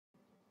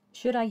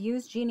Should I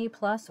use Genie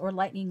Plus or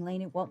Lightning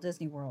Lane at Walt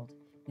Disney World?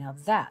 Now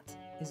that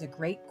is a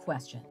great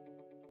question.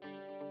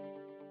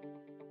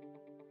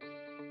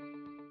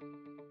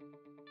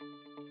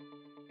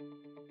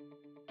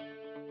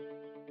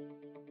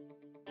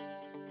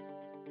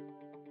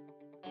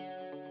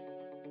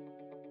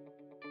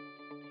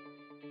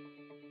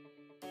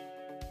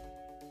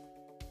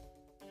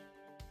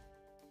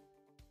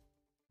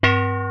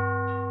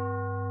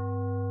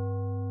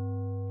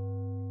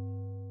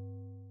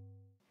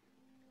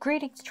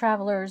 Greetings,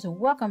 travelers, and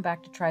welcome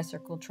back to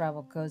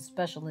TriCircleTravel Co's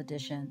special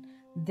edition.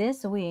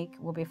 This week,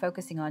 we'll be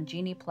focusing on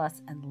Genie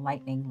Plus and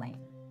Lightning Lane.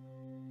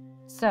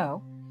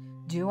 So,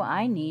 do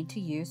I need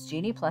to use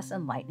Genie Plus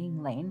and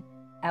Lightning Lane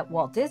at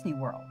Walt Disney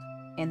World?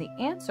 And the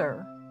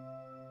answer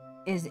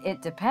is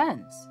it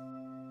depends.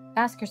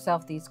 Ask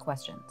yourself these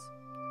questions.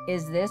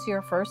 Is this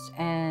your first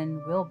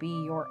and will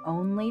be your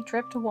only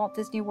trip to Walt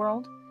Disney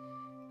World?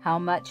 How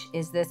much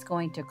is this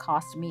going to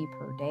cost me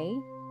per day?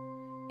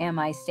 Am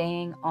I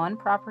staying on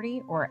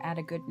property or at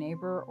a good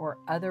neighbor or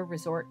other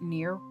resort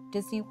near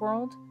Disney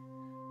World?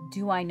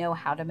 Do I know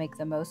how to make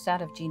the most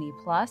out of Genie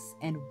Plus,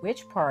 and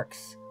which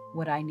parks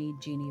would I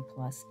need Genie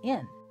Plus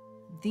in?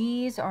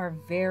 These are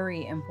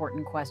very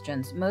important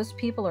questions. Most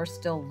people are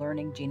still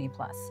learning Genie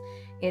Plus.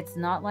 It's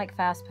not like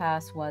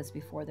Fastpass was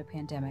before the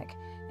pandemic,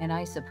 and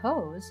I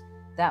suppose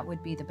that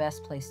would be the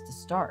best place to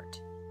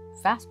start.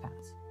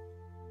 Fastpass.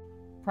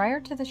 Prior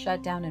to the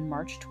shutdown in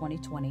March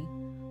 2020,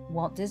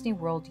 Walt Disney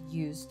World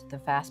used the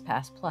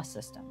Fastpass Plus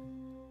system.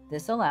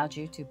 This allowed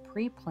you to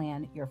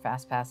pre-plan your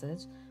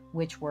Fastpasses,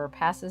 which were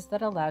passes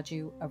that allowed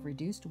you a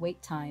reduced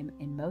wait time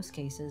in most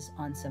cases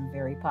on some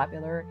very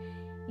popular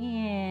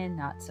and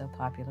not so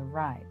popular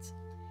rides.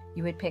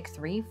 You would pick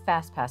 3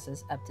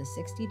 Fastpasses up to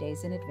 60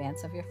 days in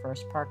advance of your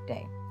first park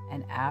day,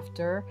 and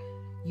after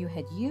you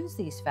had used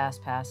these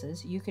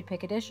Fastpasses, you could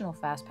pick additional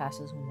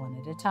Fastpasses one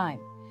at a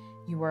time.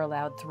 You were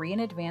allowed 3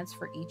 in advance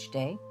for each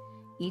day.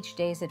 Each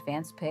day's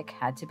advance pick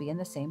had to be in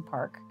the same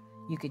park.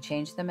 You could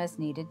change them as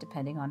needed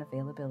depending on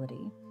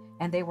availability,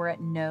 and they were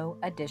at no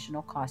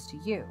additional cost to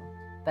you.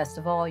 Best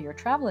of all, your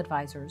travel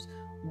advisors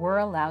were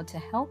allowed to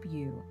help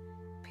you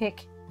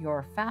pick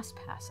your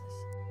Fastpasses.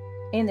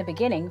 In the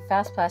beginning,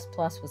 Fastpass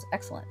Plus was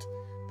excellent,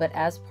 but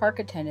as park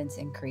attendance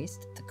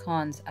increased, the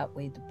cons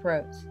outweighed the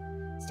pros.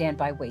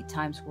 Standby wait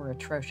times were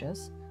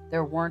atrocious.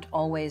 There weren't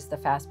always the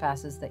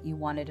Fastpasses that you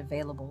wanted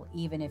available,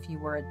 even if you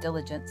were a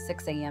diligent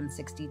 6 a.m.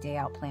 60-day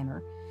out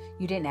planner.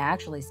 You didn't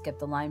actually skip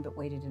the line but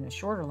waited in a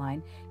shorter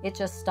line. It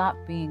just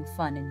stopped being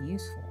fun and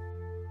useful.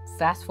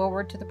 Fast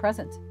forward to the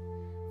present.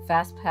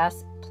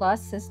 Fastpass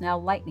Plus is now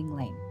Lightning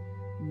Lane.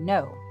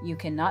 No, you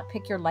cannot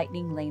pick your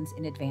Lightning Lanes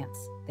in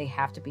advance. They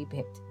have to be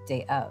picked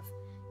day of.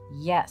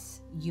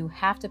 Yes, you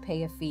have to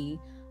pay a fee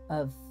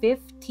of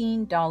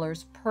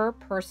 $15 per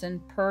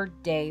person per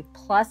day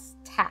plus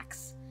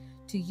tax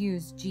to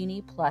use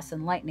Genie Plus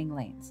and Lightning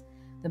Lanes.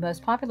 The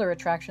most popular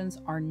attractions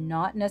are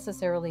not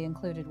necessarily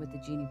included with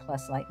the Genie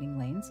Plus Lightning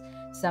Lanes.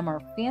 Some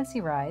are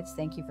fancy rides,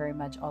 thank you very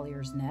much All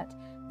Ears Net,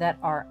 that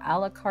are a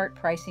la carte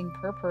pricing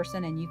per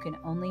person, and you can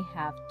only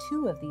have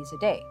 2 of these a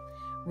day.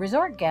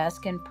 Resort guests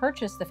can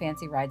purchase the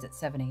fancy rides at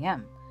 7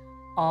 a.m.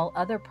 All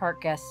other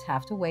park guests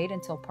have to wait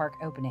until park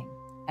opening.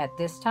 At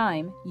this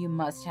time, you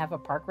must have a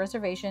park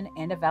reservation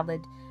and a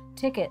valid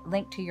ticket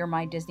linked to your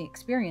My Disney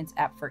Experience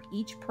app for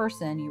each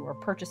person you are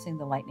purchasing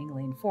the Lightning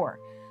Lane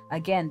for.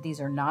 Again, these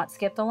are not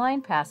skip the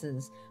line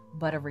passes,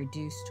 but a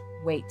reduced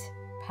wait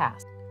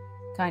pass.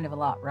 Kind of a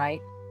lot,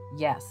 right?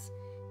 Yes.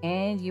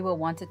 And you will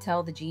want to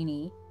tell the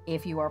Genie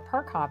if you are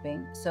park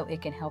hopping so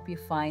it can help you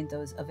find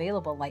those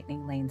available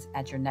Lightning Lanes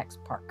at your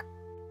next park.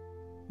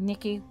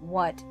 Nikki,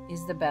 what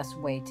is the best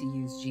way to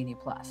use Genie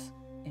Plus?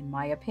 In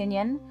my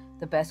opinion,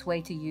 the best way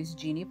to use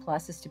Genie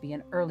Plus is to be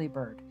an early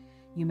bird.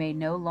 You may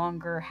no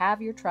longer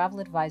have your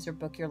travel advisor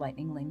book your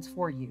Lightning Lanes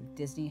for you.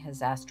 Disney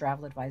has asked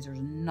travel advisors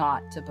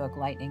not to book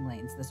Lightning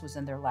Lanes. This was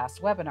in their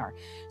last webinar.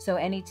 So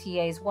any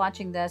TAs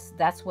watching this,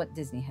 that's what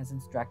Disney has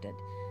instructed.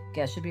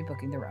 Guests should be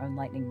booking their own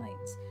Lightning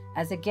Lanes.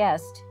 As a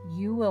guest,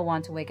 you will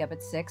want to wake up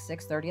at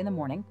 6:30 in the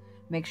morning.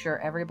 Make sure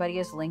everybody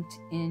is linked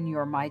in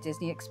your My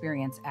Disney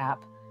Experience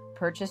app.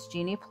 Purchase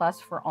Genie Plus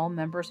for all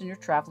members in your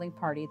traveling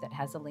party that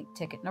has a linked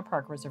ticket and a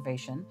park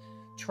reservation.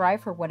 Try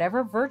for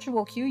whatever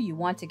virtual queue you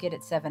want to get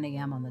at 7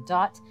 a.m. on the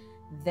dot,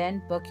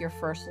 then book your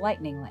first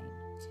Lightning Lane.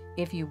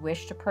 If you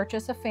wish to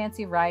purchase a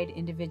fancy ride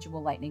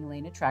individual Lightning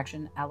Lane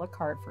attraction a la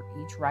carte for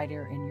each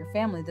rider in your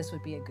family, this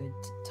would be a good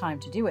time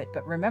to do it.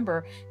 But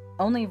remember,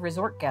 only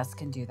resort guests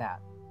can do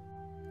that.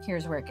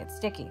 Here's where it gets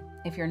sticky.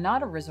 If you're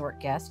not a resort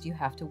guest, you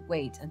have to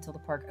wait until the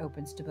park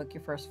opens to book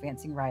your first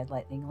fancy ride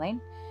Lightning Lane.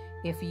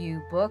 If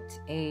you booked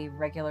a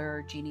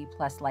regular Genie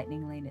Plus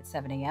Lightning Lane at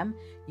 7 a.m.,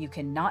 you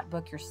cannot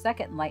book your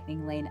second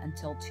Lightning Lane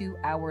until 2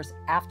 hours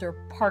after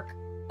park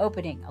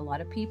opening. A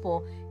lot of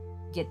people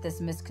get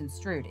this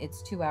misconstrued.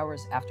 It's 2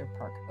 hours after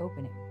park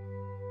opening.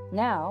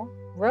 Now,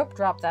 rope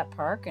drop that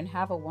park and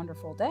have a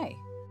wonderful day.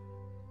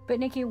 But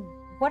Nikki,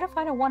 what if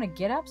I don't want to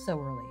get up so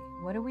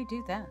early? What do we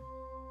do then?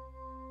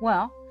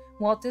 Well,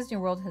 Walt Disney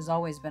World has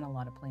always been a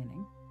lot of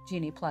planning.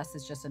 Genie Plus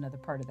is just another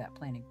part of that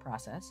planning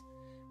process.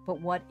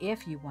 But what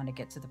if you want to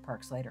get to the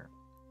parks later?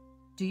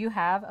 Do you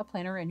have a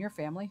planner in your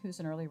family who's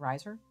an early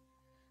riser?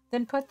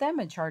 Then put them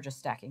in charge of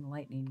stacking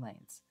lightning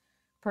lanes.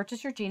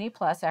 Purchase your Genie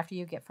Plus after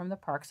you get from the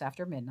parks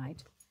after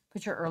midnight.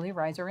 Put your early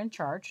riser in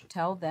charge.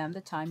 Tell them the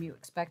time you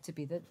expect to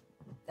be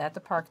at the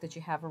park that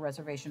you have a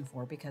reservation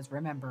for, because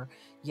remember,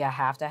 you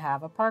have to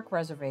have a park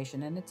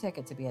reservation and a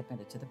ticket to be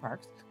admitted to the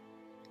parks.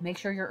 Make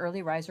sure your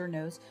early riser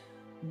knows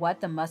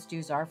what the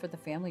must-dos are for the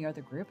family or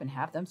the group and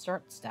have them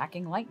start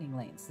stacking lightning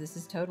lanes. This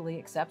is totally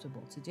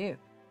acceptable to do.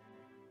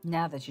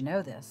 Now that you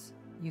know this,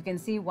 you can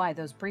see why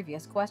those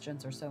previous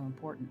questions are so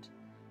important.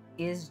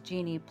 Is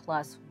Genie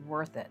Plus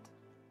worth it?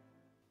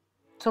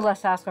 So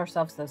let's ask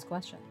ourselves those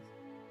questions.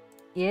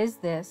 Is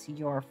this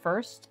your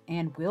first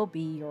and will be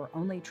your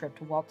only trip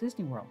to Walt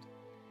Disney World?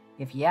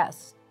 If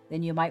yes,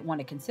 then you might want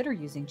to consider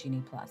using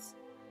Genie Plus.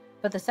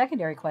 But the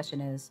secondary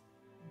question is,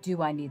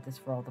 do I need this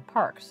for all the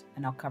parks?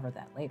 And I'll cover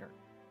that later.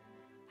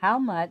 How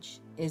much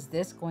is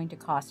this going to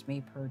cost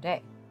me per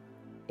day?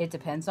 It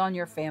depends on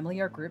your family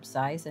or group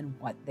size and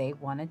what they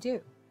want to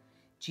do.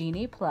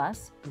 Genie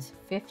Plus is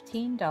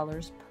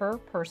 $15 per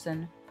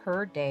person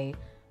per day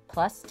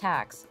plus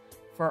tax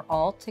for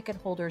all ticket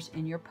holders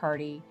in your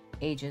party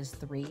ages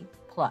 3+.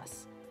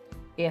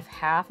 If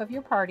half of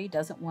your party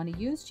doesn't want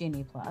to use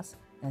Genie Plus,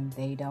 then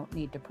they don't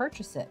need to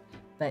purchase it.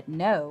 But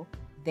no,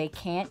 they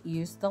can't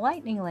use the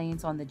lightning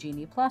lanes on the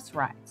Genie Plus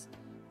rides.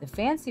 The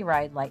fancy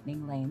ride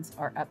lightning lanes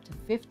are up to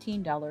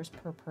 $15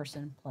 per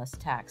person plus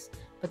tax,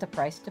 but the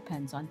price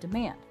depends on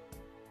demand.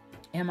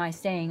 Am I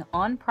staying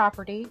on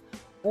property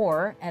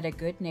or at a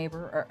good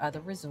neighbor or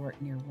other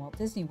resort near Walt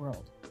Disney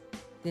World?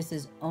 This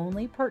is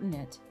only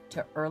pertinent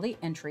to early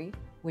entry,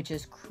 which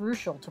is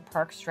crucial to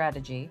park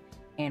strategy,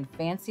 and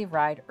fancy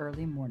ride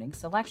early morning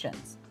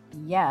selections.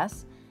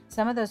 Yes,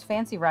 some of those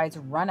fancy rides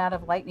run out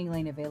of lightning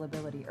lane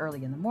availability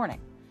early in the morning.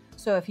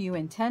 So if you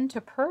intend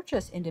to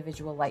purchase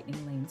individual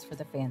lightning lanes for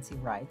the fancy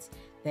rides,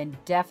 then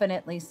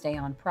definitely stay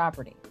on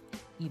property.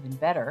 Even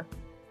better,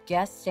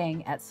 guests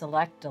staying at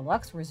select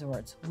deluxe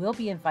resorts will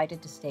be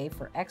invited to stay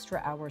for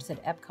extra hours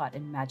at Epcot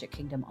and Magic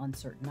Kingdom on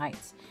certain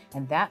nights,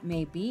 and that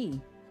may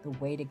be the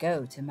way to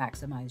go to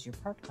maximize your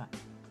park time.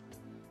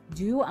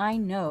 Do I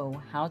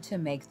know how to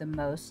make the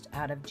most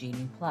out of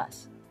Genie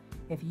Plus?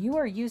 If you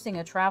are using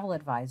a travel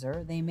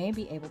advisor, they may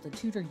be able to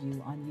tutor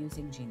you on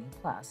using Genie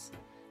Plus.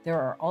 There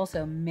are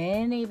also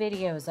many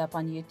videos up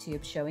on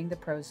YouTube showing the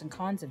pros and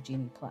cons of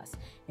Genie Plus.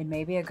 It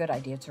may be a good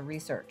idea to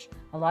research.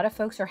 A lot of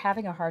folks are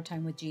having a hard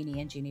time with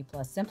Genie and Genie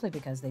Plus simply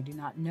because they do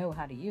not know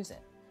how to use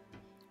it.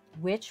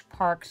 Which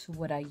parks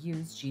would I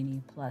use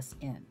Genie Plus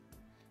in?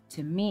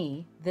 To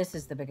me, this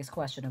is the biggest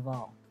question of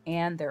all,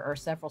 and there are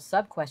several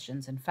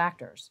sub-questions and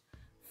factors.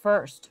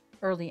 First,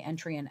 early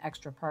entry and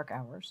extra park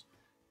hours.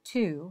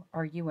 2,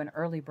 are you an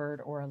early bird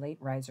or a late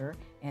riser?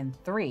 And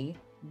 3,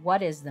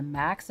 what is the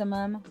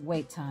maximum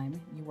wait time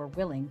you are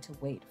willing to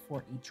wait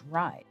for each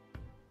ride?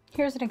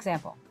 Here's an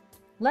example.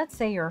 Let's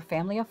say you're a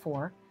family of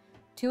 4,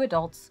 2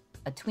 adults,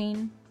 a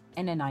tween,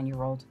 and a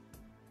 9-year-old.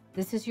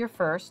 This is your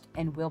first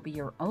and will be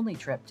your only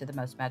trip to the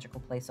most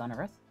magical place on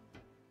earth.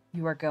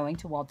 You are going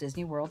to Walt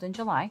Disney World in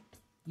July.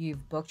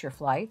 You've booked your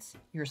flights,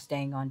 you're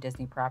staying on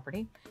Disney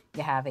property,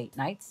 you have 8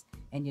 nights,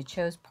 and you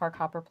chose Park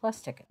Hopper Plus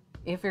ticket.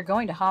 If you're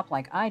going to hop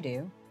like I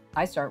do,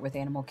 I start with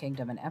Animal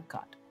Kingdom and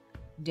Epcot.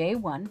 Day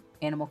 1,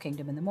 Animal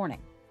Kingdom in the morning.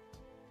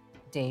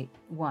 Day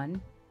 1,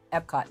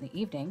 Epcot in the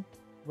evening,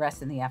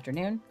 rest in the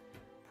afternoon.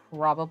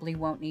 Probably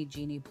won't need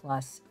Genie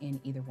Plus in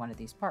either one of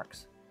these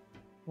parks.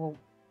 Well,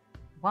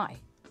 why?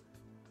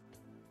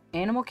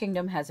 Animal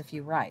Kingdom has a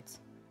few rides.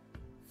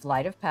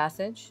 Flight of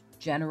Passage,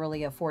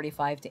 generally a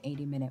 45 to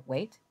 80 minute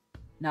wait.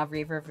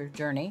 Navi River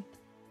Journey,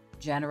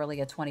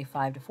 generally a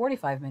 25 to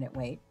 45 minute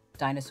wait.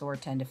 Dinosaur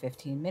 10 to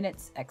 15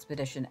 minutes,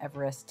 Expedition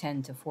Everest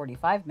 10 to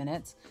 45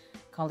 minutes,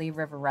 Kali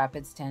River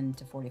Rapids 10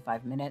 to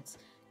 45 minutes,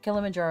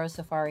 Kilimanjaro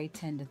Safari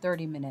 10 to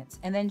 30 minutes,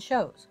 and then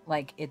shows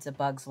like It's a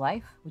Bug's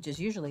Life, which is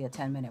usually a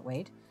 10-minute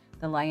wait.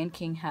 The Lion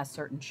King has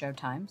certain show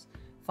times.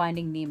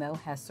 Finding Nemo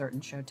has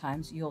certain show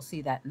times. You'll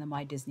see that in the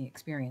My Disney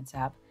Experience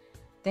app.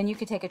 Then you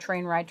could take a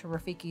train ride to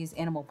Rafiki's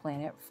Animal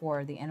Planet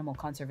for the Animal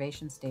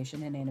Conservation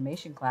Station and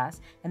animation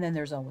class, and then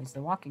there's always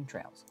the walking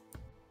trails.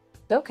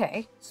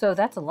 Okay, so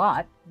that's a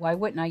lot. Why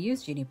wouldn't I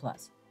use Genie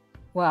Plus?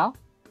 Well,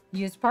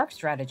 use park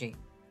strategy.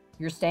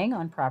 You're staying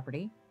on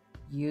property,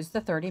 use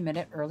the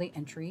 30-minute early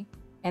entry,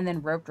 and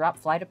then rope drop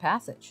Flight of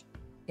Passage.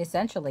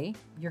 Essentially,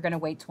 you're going to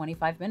wait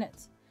 25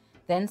 minutes.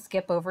 Then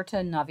skip over to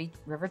Navi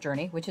River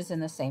Journey, which is in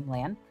the same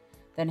land.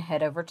 Then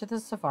head over to the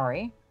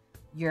Safari.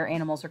 Your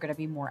animals are going to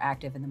be more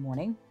active in the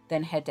morning.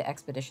 Then head to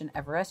Expedition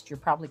Everest. You're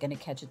probably going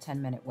to catch a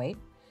 10-minute wait.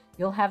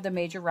 You'll have the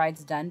major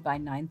rides done by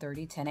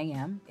 9:30, 10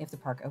 a.m. if the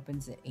park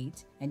opens at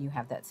 8 and you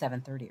have that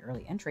 7:30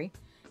 early entry.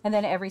 And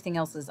then everything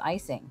else is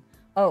icing.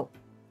 Oh,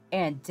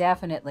 and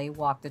definitely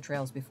walk the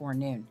trails before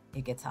noon.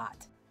 It gets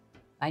hot.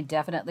 I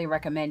definitely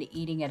recommend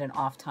eating at an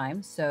off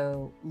time,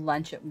 so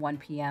lunch at 1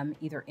 p.m.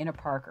 either in a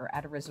park or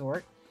at a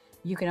resort.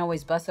 You can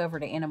always bus over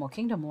to Animal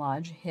Kingdom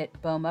Lodge,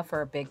 hit Boma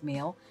for a big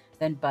meal,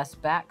 then bus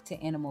back to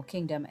Animal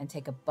Kingdom and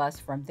take a bus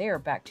from there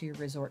back to your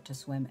resort to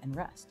swim and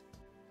rest.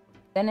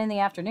 Then in the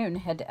afternoon,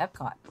 head to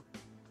Epcot.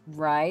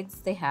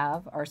 Rides they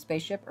have are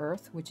Spaceship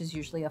Earth, which is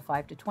usually a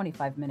 5 to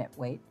 25-minute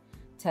wait,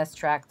 Test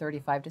Track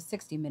 35 to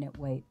 60-minute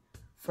wait,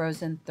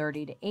 Frozen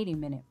 30 to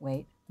 80-minute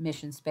wait,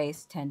 Mission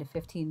Space 10 to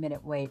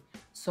 15-minute wait,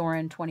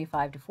 Soarin'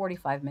 25 to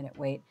 45-minute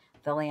wait,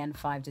 The Land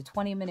 5 to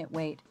 20-minute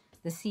wait,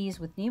 The Seas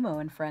with Nemo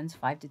and Friends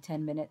 5 to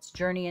 10 minutes,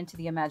 Journey into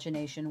the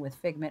Imagination with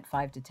Figment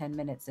 5 to 10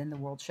 minutes in the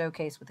World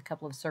Showcase with a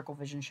couple of Circle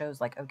Vision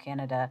shows like O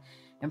Canada,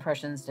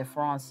 Impressions de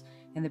France,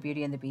 and The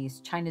Beauty and the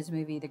Beast. China's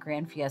movie, The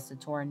Grand Fiesta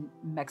Tour in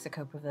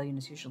Mexico Pavilion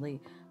is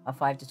usually a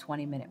 5 to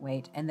 20-minute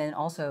wait. And then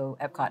also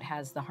Epcot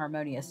has the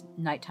Harmonious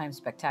Nighttime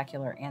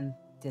Spectacular and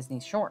Disney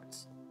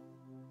Shorts.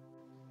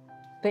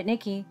 But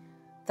Nikki,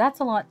 that's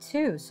a lot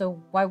too,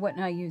 so why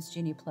wouldn't I use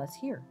Genie Plus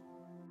here?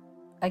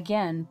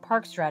 Again,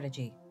 park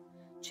strategy.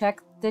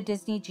 Check the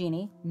Disney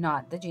Genie,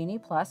 not the Genie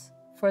Plus,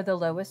 for the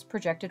lowest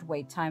projected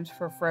wait times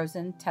for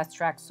Frozen, Test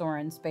Track,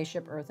 Soarin',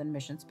 Spaceship Earth, and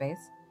Mission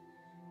Space.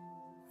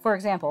 For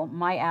example,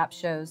 my app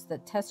shows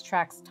that Test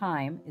Track's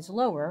time is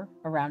lower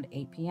around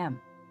 8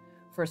 p.m.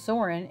 For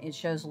Soarin', it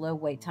shows low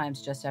wait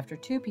times just after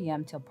 2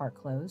 p.m. till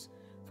park close.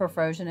 For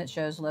Frozen, it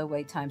shows low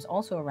wait times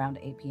also around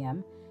 8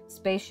 p.m.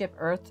 Spaceship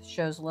Earth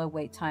shows low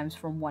wait times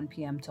from 1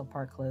 p.m. till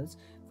park close.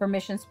 For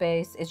Mission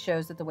Space, it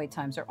shows that the wait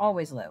times are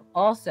always low.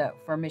 Also,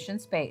 for Mission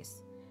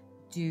Space,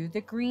 do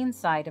the green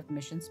side of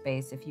Mission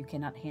Space if you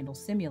cannot handle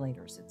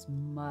simulators. It's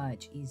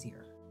much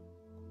easier.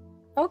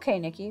 Okay,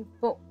 Nikki,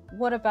 but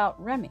what about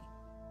Remy?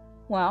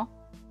 Well,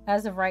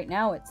 as of right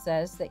now, it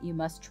says that you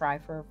must try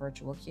for a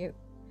virtual queue.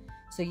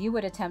 So you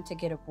would attempt to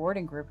get a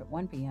boarding group at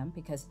 1 p.m.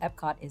 because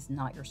Epcot is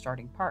not your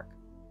starting park.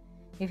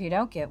 If you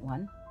don't get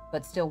one,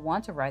 but still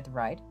want to ride the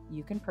ride,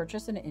 you can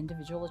purchase an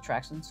individual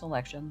attraction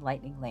selection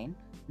Lightning Lane,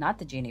 not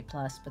the Genie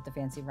Plus, but the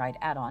Fancy Ride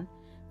add-on,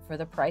 for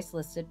the price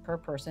listed per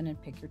person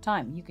and pick your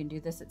time. You can do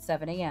this at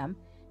 7 a.m.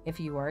 If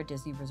you are a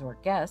Disney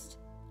Resort guest,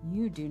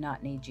 you do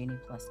not need Genie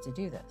Plus to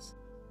do this.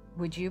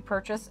 Would you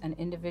purchase an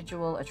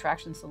individual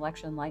attraction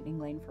selection Lightning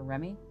Lane for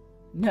Remy?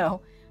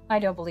 No, I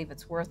don't believe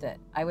it's worth it.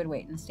 I would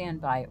wait and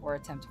stand by or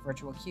attempt a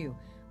virtual queue,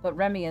 but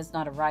Remy is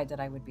not a ride that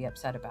I would be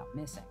upset about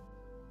missing.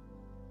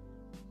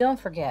 Don't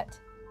forget,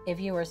 if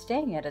you are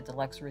staying at a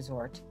deluxe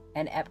resort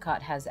and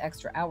Epcot has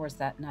extra hours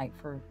that night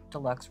for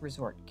deluxe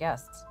resort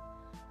guests,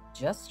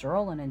 just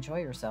stroll and enjoy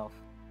yourself.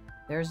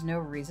 There's no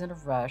reason to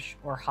rush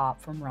or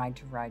hop from ride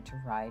to ride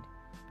to ride.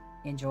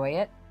 Enjoy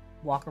it,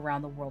 walk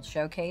around the World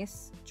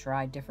Showcase,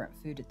 try different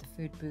food at the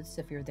food booths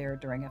if you're there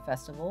during a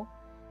festival,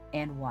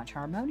 and watch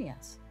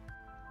Harmonious.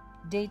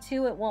 Day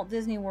 2 at Walt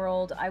Disney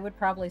World, I would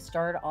probably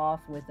start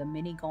off with a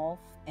mini golf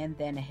and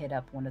then hit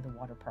up one of the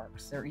water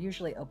parks. They're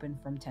usually open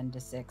from 10 to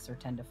 6 or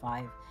 10 to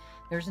 5.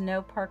 There's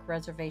no park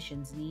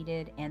reservations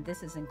needed, and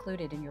this is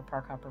included in your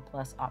Park Hopper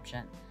Plus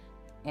option.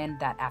 And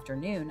that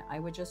afternoon, I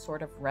would just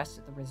sort of rest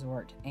at the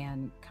resort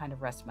and kind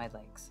of rest my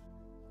legs.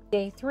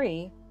 Day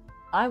 3,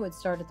 I would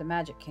start at the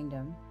Magic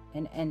Kingdom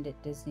and end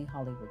at Disney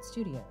Hollywood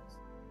Studios.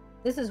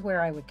 This is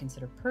where I would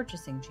consider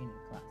purchasing Genie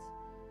Plus.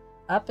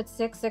 Up at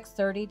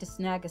 6:30 to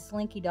snag a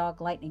Slinky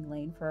Dog Lightning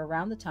Lane for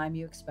around the time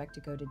you expect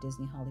to go to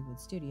Disney Hollywood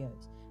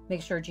Studios.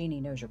 Make sure Genie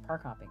knows you're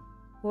park hopping.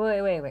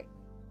 Wait.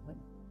 What?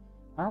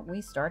 Aren't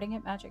we starting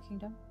at Magic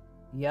Kingdom?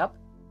 Yup.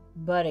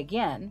 But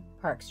again,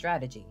 park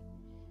strategy.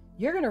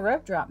 You're going to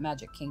rope drop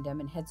Magic Kingdom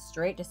and head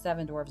straight to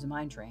Seven Dwarfs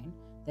Mine Train,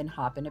 then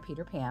hop into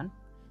Peter Pan,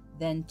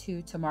 then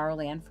to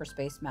Tomorrowland for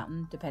Space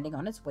Mountain, depending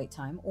on its wait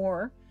time,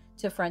 or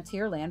to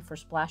Frontierland for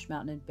Splash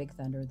Mountain and Big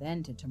Thunder,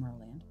 then to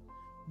Tomorrowland.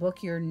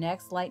 Book your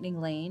next Lightning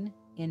Lane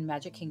in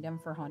Magic Kingdom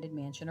for Haunted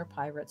Mansion or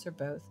Pirates or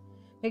both.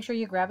 Make sure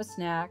you grab a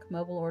snack,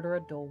 mobile order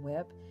a Dole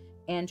Whip,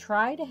 and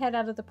try to head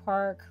out of the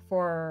park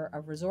for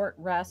a resort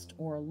rest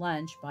or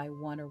lunch by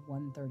 1 or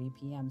 1:30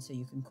 p.m. so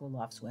you can cool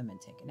off, swim,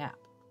 and take a nap.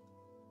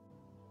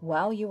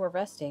 While you are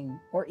resting,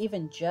 or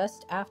even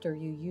just after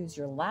you use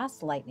your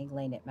last Lightning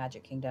Lane at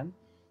Magic Kingdom,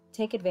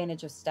 take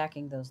advantage of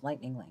stacking those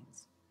Lightning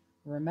Lanes.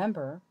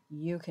 Remember,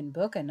 you can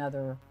book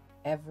another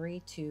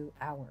every 2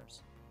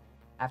 hours.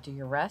 After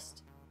your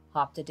rest,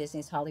 hop to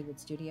Disney's Hollywood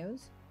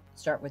Studios,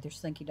 start with your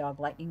Slinky Dog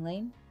Lightning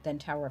Lane, then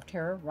Tower of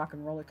Terror, Rock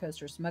and Roller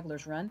Coaster,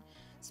 Smuggler's Run,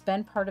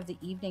 spend part of the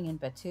evening in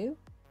Batuu,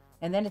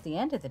 and then at the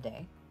end of the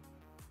day,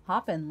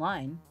 hop in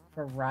line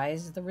for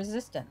Rise of the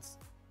Resistance.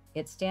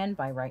 It's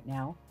standby right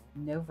now,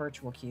 no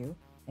virtual queue,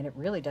 and it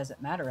really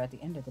doesn't matter at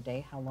the end of the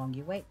day how long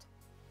you wait.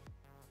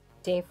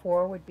 Day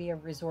 4 would be a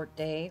resort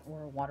day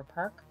or a water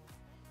park.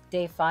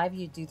 Day 5,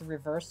 you do the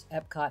reverse,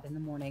 Epcot in the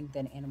morning,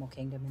 then Animal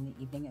Kingdom in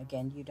the evening.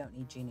 Again, you don't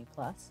need Genie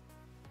Plus.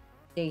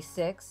 Day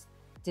 6,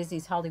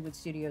 Disney's Hollywood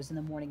Studios in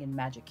the morning and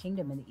Magic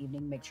Kingdom in the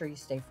evening. Make sure you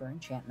stay for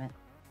Enchantment.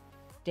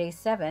 Day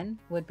 7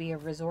 would be a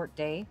resort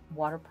day,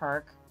 water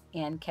park,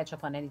 and catch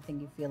up on anything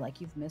you feel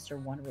like you've missed or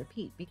want to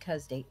repeat,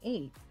 because Day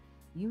 8,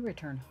 you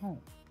return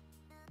home.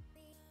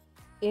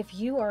 If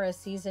you are a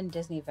seasoned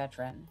Disney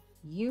veteran,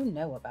 you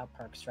know about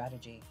park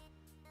strategy.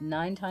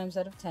 9 times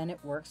out of 10,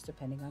 it works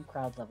depending on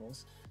crowd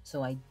levels,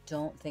 so I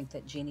don't think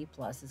that Genie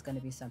Plus is going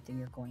to be something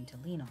you're going to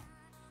lean on.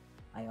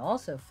 I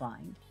also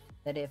find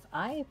that if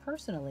I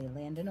personally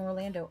land in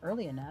Orlando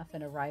early enough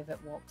and arrive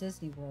at Walt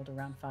Disney World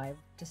around 5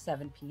 to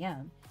 7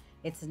 p.m.,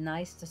 it's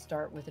nice to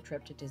start with a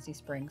trip to Disney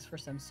Springs for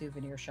some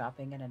souvenir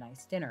shopping and a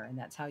nice dinner, and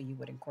that's how you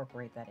would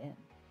incorporate that in.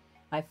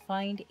 I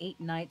find 8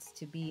 nights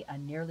to be a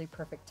nearly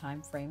perfect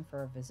time frame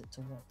for a visit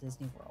to Walt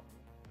Disney World.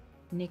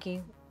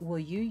 Nikki, will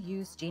you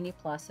use Genie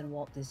Plus in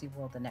Walt Disney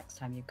World the next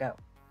time you go?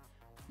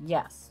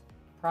 Yes,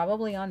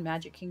 probably on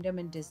Magic Kingdom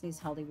and Disney's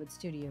Hollywood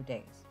Studio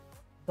days.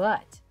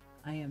 But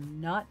I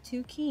am not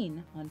too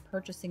keen on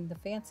purchasing the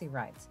fancy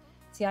rides.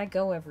 See, I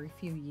go every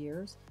few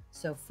years,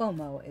 so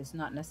FOMO is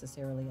not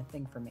necessarily a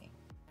thing for me.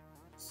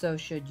 So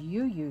should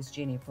you use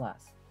Genie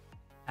Plus?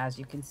 As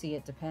you can see,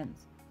 it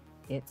depends.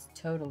 It's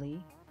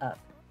totally up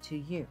to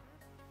you.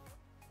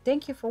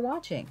 Thank you for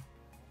watching.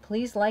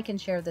 Please like and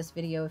share this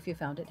video if you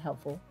found it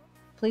helpful.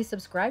 Please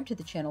subscribe to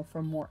the channel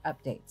for more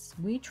updates.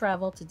 We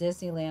travel to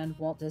Disneyland,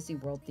 Walt Disney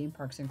World theme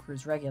parks and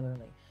cruise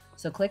regularly,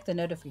 so click the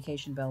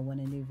notification bell when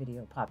a new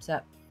video pops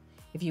up.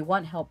 If you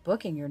want help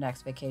booking your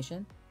next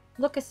vacation,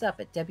 look us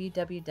up at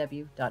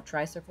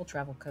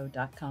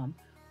www.TriCircleTravelCo.com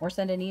or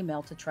send an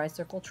email to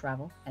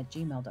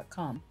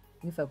tricircletravel@gmail.com.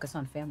 We focus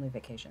on family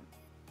vacations.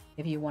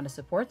 If you want to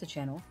support the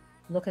channel,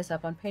 look us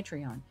up on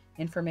Patreon.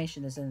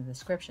 Information is in the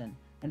description,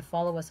 and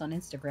follow us on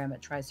Instagram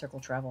at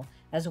TriCircleTravel,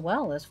 as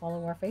well as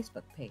follow our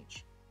Facebook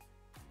page.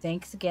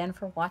 Thanks again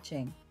for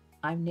watching.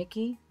 I'm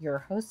Nikki, your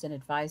host and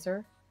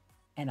advisor,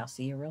 and I'll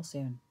see you real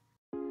soon.